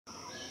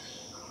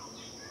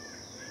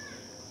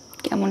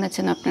কেমন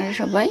আছেন আপনারা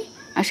সবাই?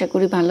 আশা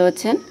করি ভালো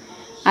আছেন।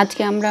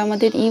 আজকে আমরা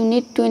আমাদের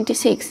ইউনিট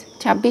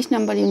 26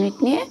 নাম্বার ইউনিট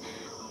নিয়ে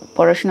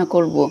পড়াশোনা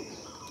করব।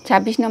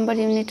 26 নাম্বার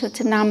ইউনিট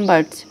হচ্ছে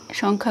নাম্বারস,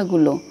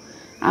 সংখ্যাগুলো।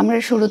 আমরা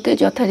শুরুতে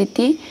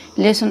যথারীতি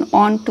লেসন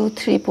 1, 2,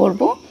 3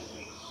 পড়ব,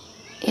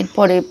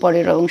 এরপরে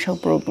পরের অংশ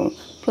পড়ব।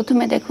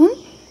 প্রথমে দেখুন,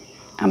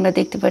 আমরা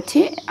দেখতে পাচ্ছি,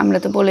 আমরা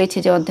তো বলেছি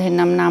যে অধ্যায়ের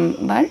নাম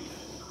নাম্বার।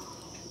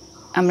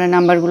 আমরা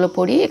নাম্বারগুলো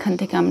পড়ি, এখান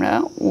থেকে আমরা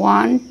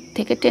 1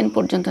 থেকে 10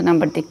 পর্যন্ত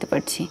নাম্বার দেখতে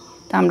পাচ্ছি।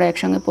 তা আমরা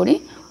একসঙ্গে পড়ি।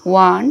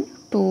 1,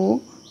 2,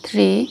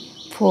 3,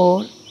 4,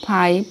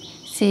 5,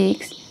 6,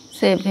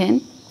 7,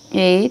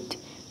 8,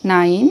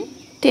 9,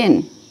 10।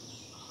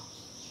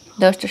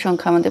 10টা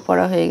সংখ্যা আমাদের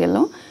পড়া হয়ে গেল।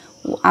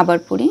 আবার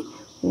পড়ি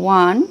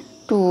 1,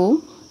 2,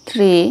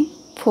 3,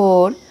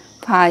 4,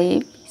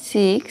 5,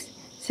 6,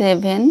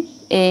 7,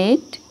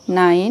 8,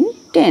 9,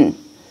 10।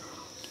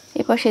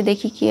 এপাশে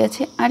দেখি কি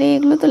আছে। আরে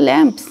এগুলো তো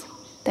ল্যাম্পস,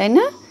 তাই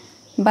না?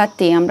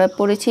 বাতি। আমরা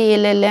পড়েছি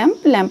এলে ল্যাম্প,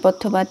 ল্যাম্প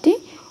অর্থ বাতি।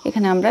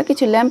 এখানে আমরা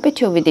কিছু ল্যাম্পের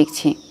ছবি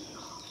দেখছি।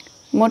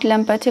 মোট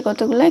ল্যাম্প আছে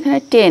কতগুলো? এখানে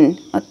 10,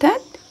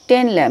 অর্থাৎ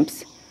 10 ল্যাম্পস।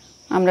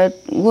 আমরা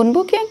গুনবো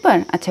কি একবার?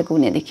 আচ্ছা,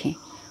 গুনে দেখি।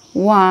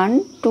 1,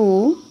 2,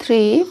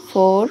 3,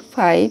 4,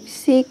 5,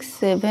 6,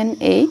 7,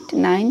 8,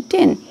 9,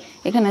 10।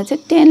 এখানে আছে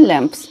 10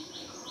 ল্যাম্পস।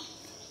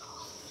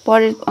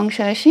 পরের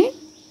অংশে আসি।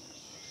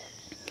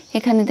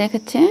 এখানে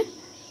দেখাচ্ছে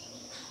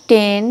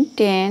 10,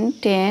 10,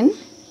 10।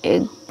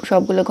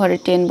 সবগুলো ঘরে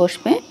 10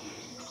 বসবে।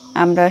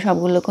 আমরা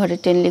সবগুলো ঘরে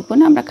 10 লিখবো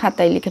না, আমরা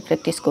খাতায় লিখে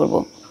প্র্যাকটিস করব।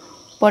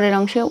 পরের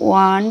অংশে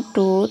 1,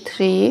 2,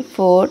 3,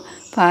 4,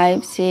 5,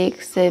 6,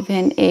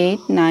 7, 8,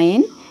 9।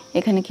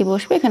 এখানে কি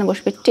বসবে? এখানে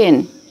বসবে 10।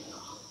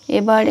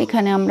 এবার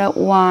এখানে আমরা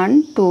 1,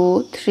 2,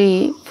 3,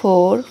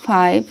 4,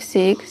 5,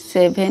 6,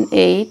 7,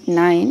 8,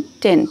 9,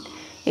 10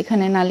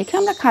 এখানে না লিখে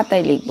আমরা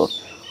খাতায় লিখব।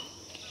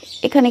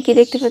 এখানে কি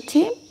দেখতে পাচ্ছি?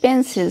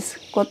 পেন্সিলস।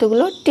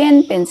 কতগুলো? 10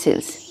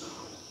 পেন্সিলস।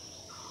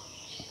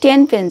 10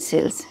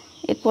 পেন্সিলস।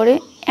 এরপরে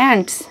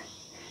অ্যান্টস।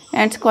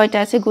 অ্যান্টস কয়টা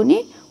আছে গুনি?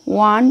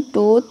 1,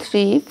 2,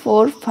 3,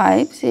 4,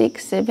 5, 6,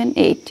 7,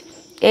 8।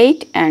 8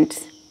 অ্যান্টস।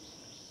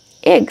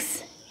 এগস।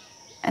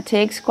 আচ্ছা,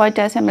 এগস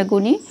কয়টা আছে আমরা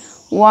গুনি?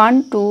 1,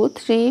 2,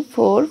 3,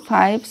 4,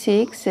 5,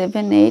 6,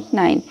 7, 8,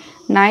 9।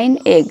 9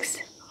 eggs.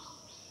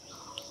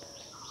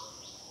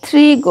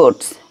 3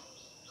 goats।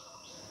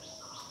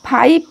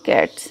 5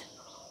 cats।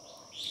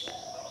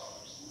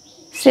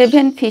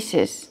 7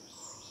 fishes।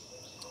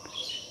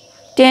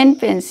 10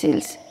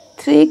 pencils।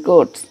 3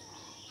 goats।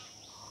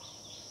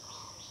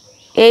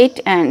 8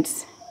 ants।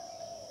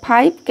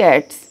 5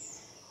 cats।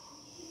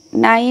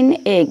 9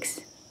 eggs।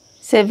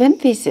 7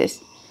 fishes।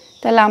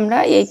 তাহলে আমরা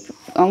এই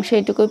অংশে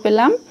এইটুকুই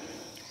পেলাম।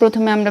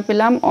 প্রথমে আমরা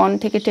পেলাম 1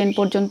 থেকে 10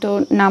 পর্যন্ত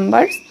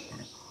নাম্বারস।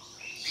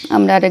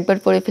 আমরা আরেকবার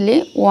পড়ে ফেলি।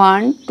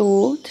 1, 2,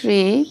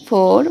 3,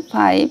 4,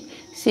 5,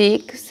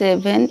 6,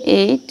 7,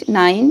 8,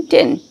 9,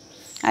 10।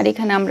 আর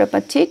এখানে আমরা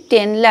পাচ্ছি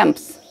 10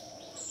 ল্যাম্পস।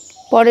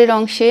 পরের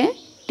অংশে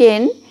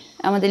 10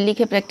 আমাদের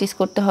লিখে প্র্যাকটিস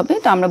করতে হবে।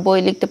 তো আমরা বই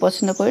লিখতে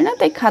পছন্দ করি না,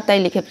 তাই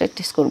খাতায় লিখে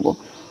প্র্যাকটিস করব।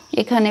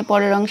 এখানে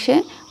পরের অংশে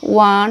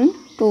 1,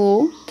 2,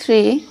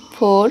 3,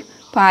 4,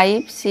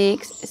 5, 6,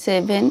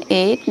 7,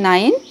 8,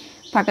 9।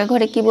 ফাঁকা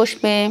ঘরে কি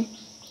বসবে?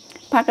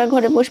 ফাঁকা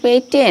ঘরে বসবে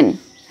এই 10।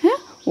 হ্যাঁ,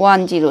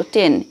 1, 0,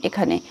 10।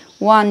 এখানে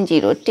 1,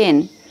 0, 10।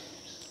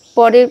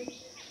 পরের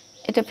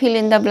এটা ফিল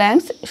ইন দ্য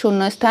ব্ল্যাঙ্কস,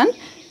 শূন্যস্থান।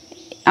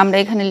 আমরা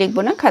এখানে লিখব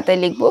না, খাতায়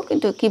লিখব।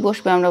 কিন্তু কি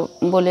বসবে আমরা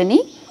বলে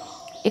নিই।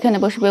 এখানে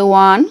বসবে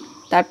 1,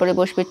 তারপরে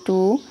বসবে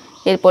 2,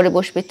 এরপরে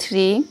বসবে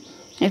 3,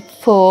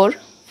 4,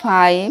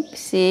 5,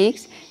 6,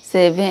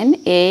 7,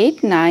 8,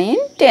 9,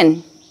 10।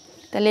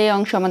 তাহলে এই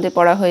অংশ আমাদের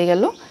পড়া হয়ে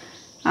গেল।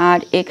 আর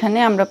এখানে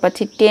আমরা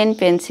পাচ্ছি 10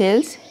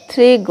 pencils,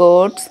 3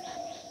 goats,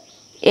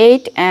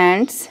 8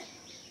 ants,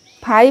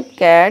 5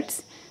 cats,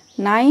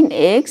 9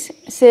 eggs,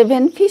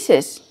 7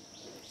 fishes।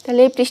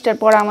 তাহলে এই পৃষ্ঠার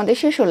পড়া আমাদের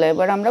শেষ হলো।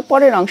 এবার আমরা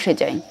পরের অংশে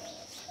যাই।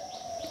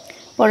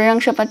 পরের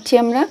অংশ পাচ্ছি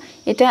আমরা,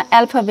 এটা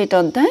অ্যালফাবেট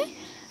অধ্যায়।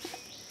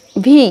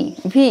 V,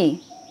 V,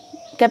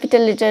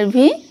 capital letter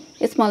V,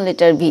 small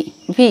letter V.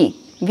 V,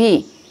 V.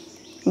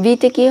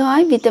 ভিতে কি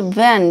হয়? ভিতে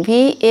ভ্যান,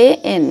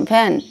 VAN,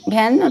 ভ্যান।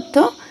 ভ্যান অর্থ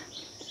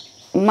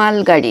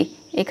মালগাড়ি।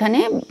 এখানে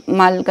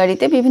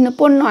মালগাড়িতে বিভিন্ন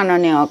পণ্য আনা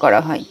নেওয়া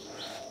করা হয়।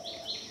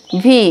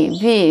 V,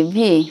 V,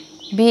 V,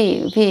 V,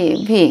 V,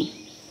 V.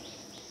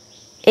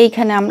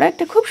 এইখানে আমরা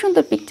একটা খুব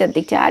সুন্দর পিকচার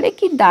দেখছি। আরে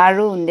কি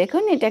দারুণ!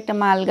 দেখুন, এটা একটা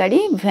মালগাড়ি,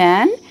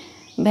 ভ্যান।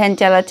 ভ্যান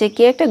চালাচ্ছে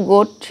কে? একটা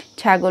গোট,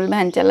 ছাগল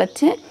ভ্যান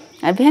চালাচ্ছে।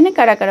 আর ভ্যানে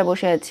কারা কারা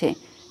বসে আছে?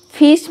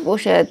 ফিশ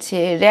বসে আছে,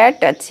 র্যাট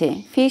আছে।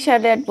 ফিশ আর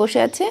র্যাট বসে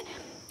আছে।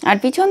 আর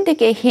পিছন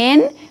থেকে হেন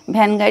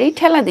ভ্যান গাড়ি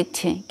ঠেলা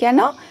দিচ্ছে। কেন?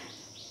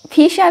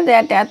 ফিশ আর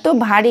র্যাট এত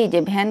ভারী যে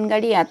ভ্যান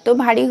গাড়ি এত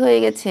ভারী হয়ে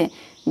গেছে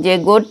যে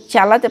গোট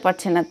চালাতে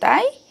পারছে না,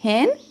 তাই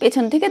হেন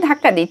পেছন থেকে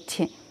ধাক্কা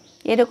দিচ্ছে।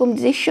 এরকম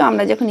দৃশ্য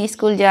আমরা যখন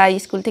স্কুল যাই,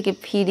 স্কুল থেকে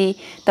ফিরি,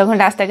 তখন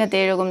রাস্তাঘাটে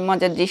এরকম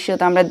মজার দৃশ্য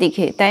তো আমরা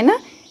দেখি, তাই না?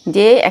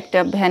 যে একটা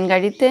ভ্যান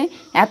গাড়িতে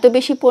এত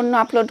বেশি পণ্য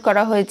আপলোড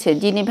করা হয়েছে,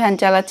 যিনি ভ্যান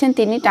চালাচ্ছেন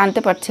তিনি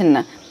টানতে পারছেন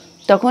না।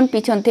 তখন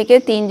পিছন থেকে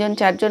 3জন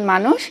 4জন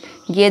মানুষ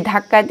গিয়ে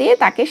ধাক্কা দিয়ে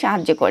তাকে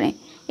সাহায্য করে।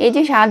 এই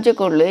যে সাহায্য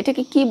করলো,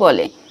 এটাকে কি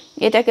বলে?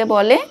 এটাকে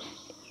বলে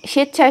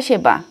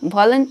স্বেচ্ছাসেবা,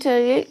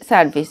 ভলান্টারি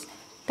সার্ভিস,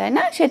 তাই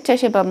না?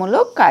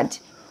 স্বেচ্ছাসেবামূলক কাজ।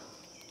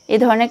 এ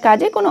ধরনের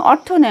কাজে কোনো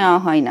অর্থ নেওয়া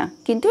হয় না,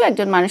 কিন্তু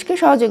একজন মানুষকে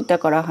সহযোগিতা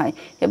করা হয়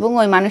এবং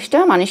ওই মানুষটা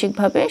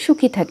মানসিকভাবে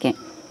সুখী থাকে।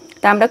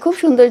 তা আমরা খুব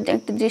সুন্দর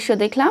একটা দৃশ্য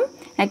দেখলাম,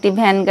 একটি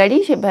ভ্যান গাড়ি,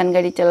 সে ভ্যান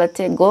গাড়ি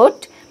চালাচ্ছে গোট,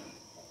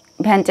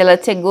 ভ্যান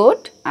চালাচ্ছে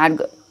গোট, আর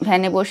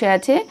ভ্যানে বসে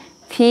আছে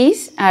ফিস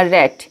আর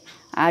র্যাট।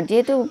 আর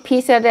যেহেতু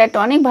ফিস আর র্যাট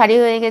অনেক ভারী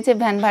হয়ে গেছে,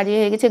 ভ্যান ভারী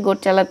হয়ে গেছে, গোট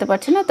চালাতে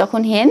পারছে না,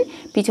 তখন হেন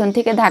পিছন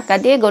থেকে ধাক্কা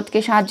দিয়ে গোটকে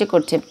সাহায্য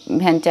করছে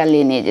ভ্যান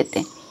চালিয়ে নিয়ে যেতে।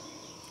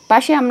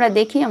 পাশে আমরা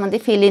দেখি আমাদের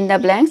ফিল ইন দ্য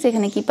ব্ল্যাঙ্কস,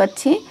 এখানে কি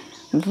পাচ্ছি?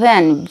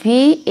 Van,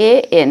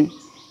 VAN।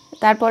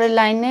 তারপরের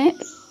লাইনে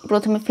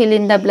প্রথমে fill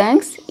in the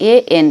blanks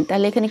AN,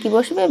 তাহলে এখানে কি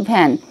বসবে?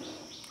 ভ্যান।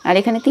 আর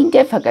এখানে তিনটে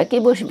ফাঁকা, কি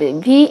বসবে?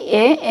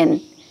 VAN।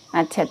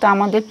 আচ্ছা, তো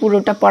আমাদের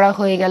পুরোটা পড়া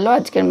হয়ে গেল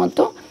আজকের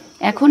মতো।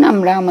 এখন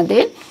আমরা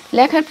আমাদের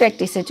লেখার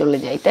প্র্যাকটিসে চলে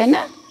যাই, তাই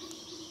না?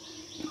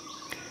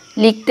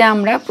 লিখতে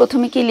আমরা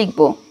প্রথমে কি লিখব?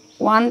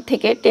 1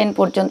 থেকে 10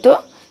 পর্যন্ত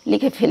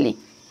লিখে ফেলি।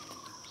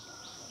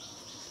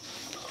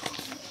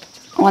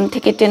 1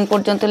 থেকে 10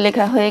 পর্যন্ত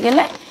লেখা হয়ে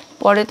গেলে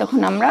পরে তখন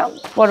আমরা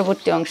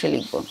পরবর্তী অংশে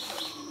লিখব।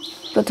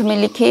 প্রথমে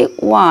লিখি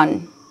 1,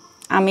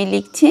 আমি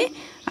লিখছি,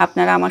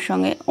 আপনারা আমার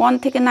সঙ্গে 1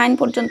 থেকে 9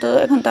 পর্যন্ত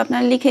এখন তো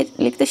আপনারা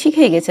লিখতে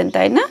শিখেই গেছেন,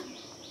 তাই না?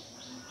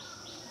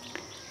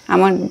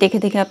 আমার দেখে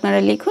দেখে আপনারা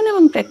লিখুন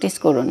এবং প্র্যাকটিস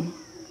করুন।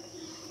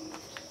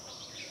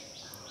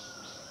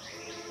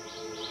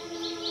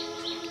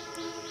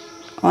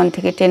 ওয়ান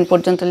থেকে 10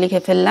 পর্যন্ত লিখে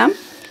ফেললাম।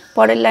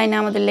 পরের লাইনে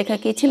আমাদের লেখা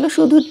কী ছিল?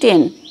 শুধু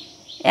 10।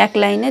 এক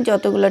লাইনে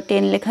যতগুলো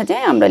 10 লেখা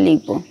যায় আমরা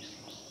লিখব।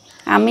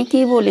 আমি কি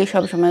বলি?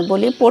 সবসময়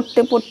বলি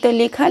পড়তে পড়তে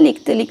লেখা,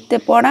 লিখতে লিখতে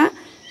পড়া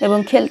এবং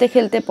খেলতে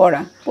খেলতে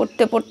পড়া,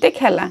 পড়তে পড়তে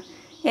খেলা।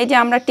 এই যে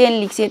আমরা 10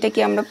 লিখছি, এটা কি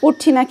আমরা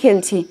পড়ছি না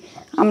খেলছি?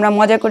 আমরা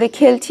মজা করে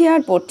খেলছি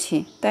আর পড়ছি,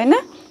 তাই না?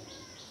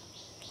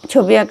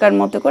 ছবি আঁকার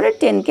মতো করে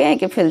 10কে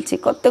এঁকে ফেলছি।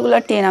 কতগুলো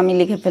 10 আমি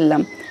লিখে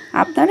ফেললাম।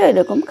 আপনারা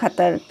এরকম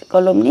খাতার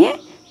কলম নিয়ে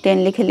 10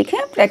 লিখে লিখে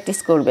প্র্যাকটিস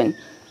করবেন।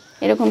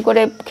 এরকম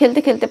করে খেলতে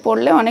খেলতে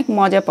পড়লে অনেক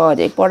মজা পাওয়া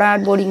যায়, পড়া আর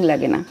বোরিং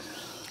লাগে না।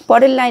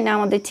 পরের লাইনে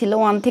আমাদের ছিল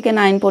 1 থেকে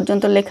 9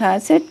 পর্যন্ত লেখা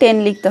আছে, 10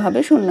 লিখতে হবে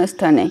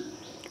শূন্যস্থানে।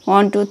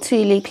 1 2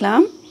 3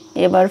 লিখলাম।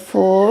 এবার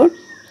 4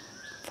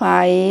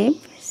 5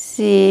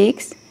 6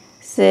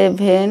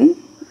 7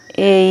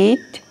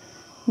 8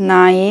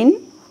 9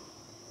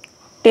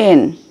 10,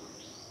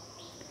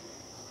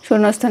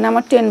 শূন্যস্থানে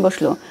আমার 10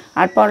 বসলো।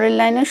 আর পরের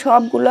লাইনে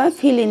সবগুলো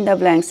ফিল ইন দ্য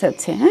ব্ল্যাঙ্কস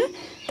আছে। হ্যাঁ,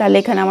 তাহলে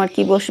এখানে আমার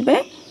কি বসবে?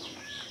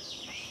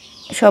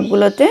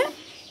 সবগুলোতে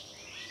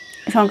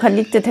সংখ্যা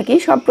লিখতে থাকি।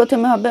 সব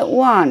প্রথমে হবে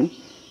 1,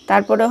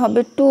 তারপরে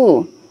হবে 2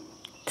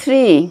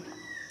 3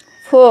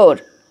 4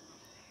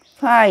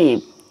 5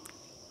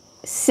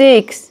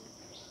 6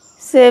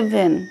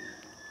 7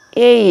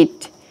 8,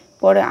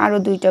 পরে আরও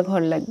 2টা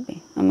ঘর লাগবে,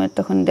 আমার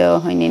তখন দেওয়া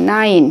হয়নি,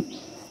 9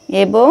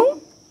 এবং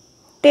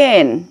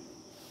 10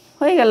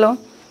 হয়ে গেল।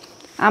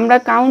 আমরা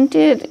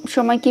কাউন্টের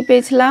সময় কি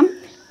পেয়েছিলাম?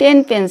 10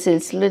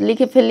 পেন্সিলস।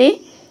 লিখে ফেলি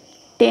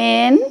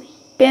 10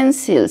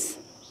 পেন্সিলস।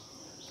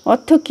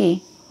 অর্থ কি?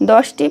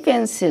 10টি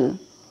পেন্সিল,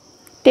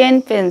 10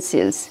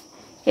 পেন্সিলস।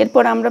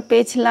 এরপর আমরা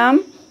পেয়েছিলাম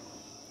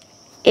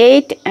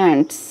 8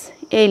 ants,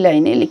 এই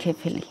লাইনে লিখে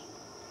ফেলি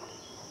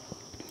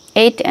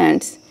 8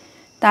 ants।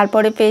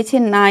 তারপরে পেয়েছি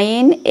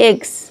 9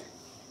 eggs,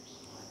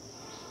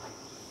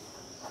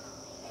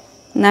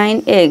 9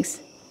 eggs,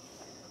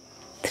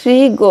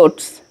 3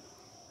 goats,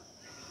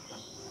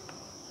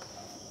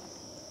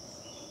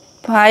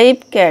 5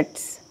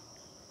 cats,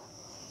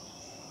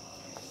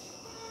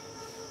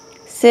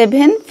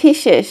 7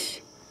 fishes,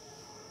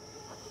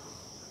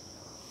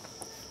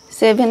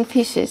 7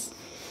 fishes।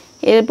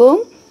 এবং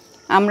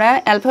আমরা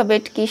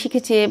অ্যালফাবেট কি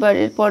শিখেছি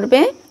এবারের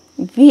পর্বে?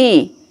 ভি।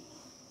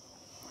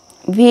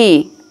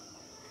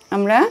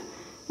 আমরা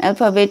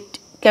অ্যালফাবেট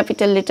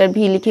ক্যাপিটাল লেটার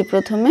ভি লিখি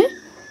প্রথমে,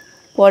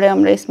 পরে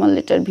আমরা স্মল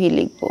লেটার ভি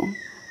লিখব।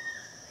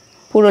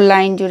 পুরো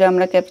লাইন জুড়ে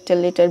আমরা ক্যাপিটাল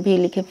লেটার ভি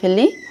লিখে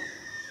ফেলি।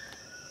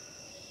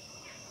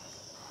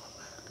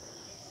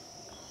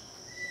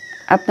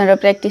 আপনারা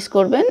প্র্যাকটিস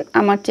করবেন,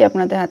 আমার চেয়ে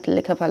আপনাদের হাতের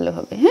লেখা ভালো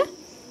হবে। হ্যাঁ,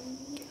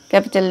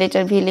 ক্যাপিটাল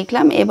লেটার ভি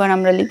লিখলাম। এবার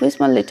আমরা লিখব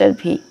small letter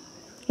V.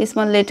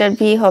 Small letter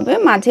V হবে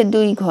মাঝে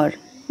 2 ঘর।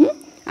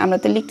 আমরা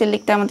তো লিখতে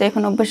লিখতে আমাদের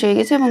এখন অভ্যাস হয়ে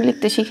গেছে এবং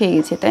লিখতে শিখে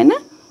গেছে, তাই না?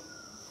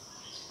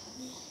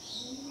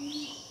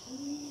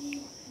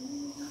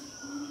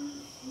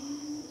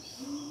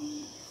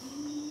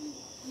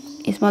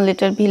 স্মল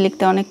লেটার ভি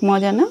লিখতে অনেক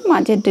মজা না?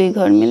 মাঝে 2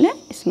 ঘর মিলে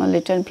স্মল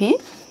লেটার ভি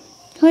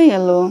হয়ে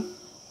গেল।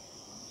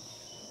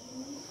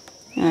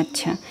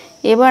 আচ্ছা,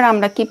 এবার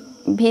আমরা কি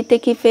ভিতে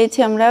কি পেয়েছি?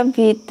 আমরা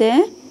ভিতে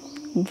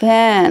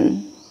ভ্যান,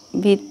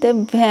 ভিতে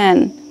ভ্যান।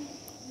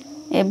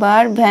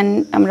 এবার ভ্যান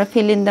আমরা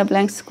ফিল ইন দ্য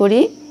ব্ল্যাঙ্কস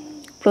করি।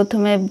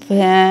 প্রথমে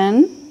ভ্যান,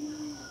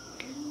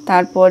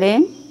 তারপরে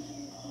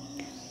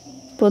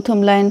প্রথম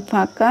লাইন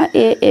ফাঁকা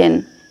AN,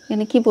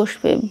 এখানে কি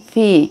বসবে?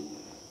 ভি।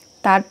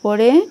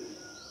 তারপরে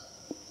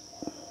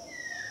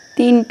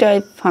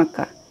 3টায়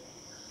ফাঁকা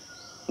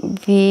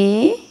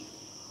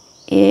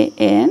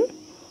VAN,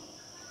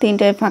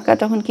 3টায় ফাঁকা,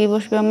 তখন কি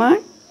বসবে আমার?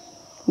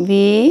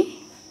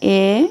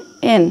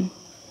 VAN।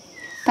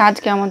 তা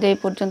আজকে আমাদের এই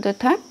পর্যন্ত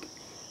থাক।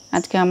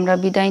 আজকে আমরা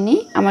বিদায় নিই।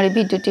 আমার এই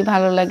ভিডিওটি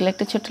ভালো লাগলে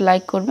একটা ছোট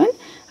লাইক করবেন,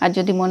 আর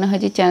যদি মনে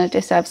হয় যে চ্যানেলটা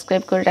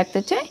সাবস্ক্রাইব করে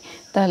রাখতে চাই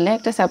তাহলে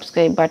একটা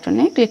সাবস্ক্রাইব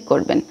বাটনে ক্লিক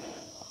করবেন।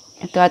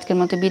 তো আজকের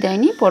মতো বিদায়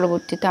নিই,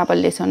 পরবর্তীতে আবার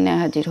লেসন নিয়ে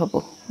হাজির হব।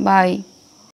 বাই।